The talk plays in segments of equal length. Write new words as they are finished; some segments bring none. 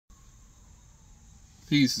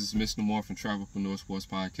Peace, this is Mr. Moore from Travelpreneur Sports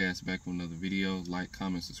Podcast, back with another video. Like,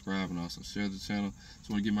 comment, subscribe, and also share the channel. Just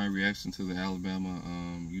want to get my reaction to the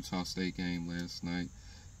Alabama-Utah State game last night.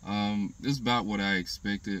 This is about what I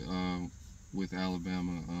expected with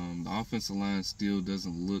Alabama. The offensive line still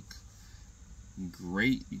doesn't look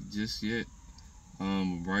great just yet.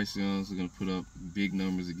 Bryce Young's going to put up big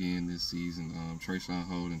numbers again this season. Trayshawn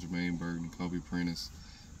Holden, Jermaine Burton, Kobe Prentice,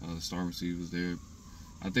 the star receivers there.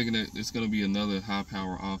 I think that it's going to be another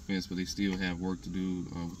high-power offense, but they still have work to do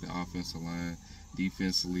with the offensive line.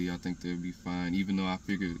 Defensively, I think they'll be fine, even though I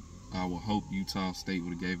would hope Utah State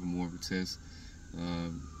would have gave them more of a test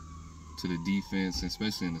to the defense,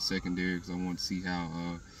 especially in the secondary, because I want to see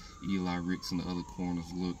how Eli Ricks and the other corners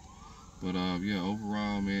look. But, yeah,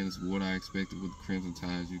 overall, man, it's what I expected with the Crimson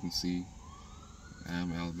Tide. As you can see,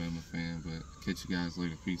 I'm an Alabama fan, but catch you guys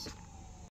later. Peace.